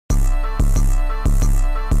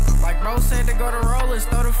said to go to rollers,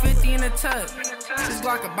 throw the 50 in the tuck. This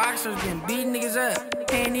Glock a boxer's been beating niggas up.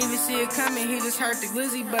 Can't even see it coming, he just heard the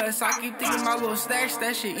glizzy buzz. I keep thinking my little stacks,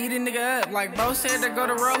 that shit eat a nigga up. Like bro said to go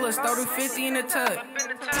to rollers, throw the 50 in the tuck.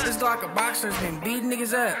 This Glock a boxer's been beating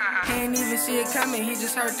niggas up. Can't even see it coming, he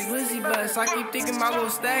just heard the glizzy buzz. I keep thinking my little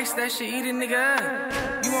stacks, that shit eat a nigga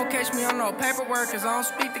up. You won't catch me on no paperwork, cause I don't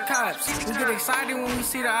speak to cops. We get excited when we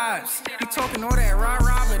see the ops. He talking all that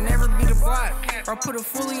rah-rah, but never beat a block. Or put a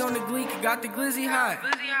fully on the gleek, got the glizzy hot.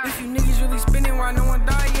 If you niggas really spinning, why no one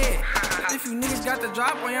died yet? If you niggas got the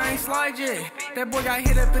drop, why y'all ain't slide yet? That boy got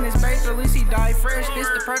hit up in his base, or at least he died fresh. This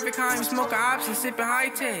the perfect time, smoking ops and sipping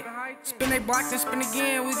high-tech. Spin they block, then spin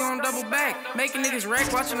again, we gon' double back. Making niggas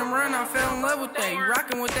wreck, watching them run, I fell in love with that. You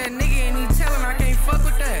rockin' with that nigga and he tellin' I can't fuck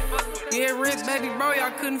with that. Yeah, Rick, baby bro,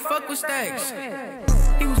 y'all couldn't fuck with stacks.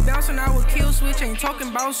 He was bouncing out with kill switch, ain't talking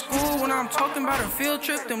about school when I'm talking about a field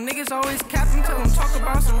trip. Them niggas always cap him, tell them talk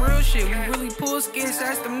about some real shit. We really pull skins,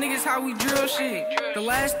 ask them niggas how we drill shit. The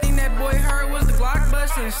last thing that boy heard was the Glock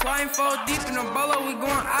bustin'. Slime fall deep in the bolo, we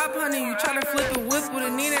going op hunting. You try to flip a whip with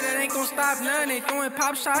a Nina, that ain't gon' stop none. They throwing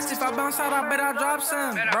pop shots, if I bounce out, I bet I drop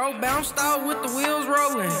some. Bro bounced out with the wheels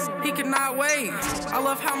rolling, he cannot wait. I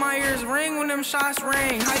love how my ears ring when them shots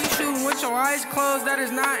ring. How you shooting with your eyes closed, that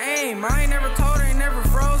is not aim. I ain't never told her, ain't never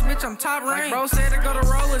froze, bitch, I'm top rank. Like bro said to go to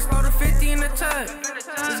rollers, throw the 50 in the tuck.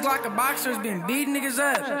 This Glock a boxer's been beating niggas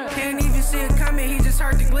up. Can't even see it coming, he just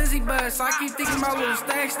heard the glizzy buzz. So I keep thinking about little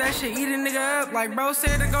stacks, that shit eat a nigga up. Like bro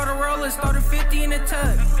said to go to rollers, throw the 50 in the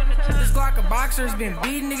tuck. This Glock a boxer's been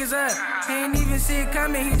beating niggas up. Can't even see it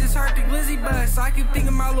coming, he just heard the glizzy buzz. So I keep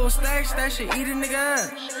thinking about little stacks, that shit eat a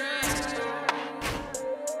nigga up.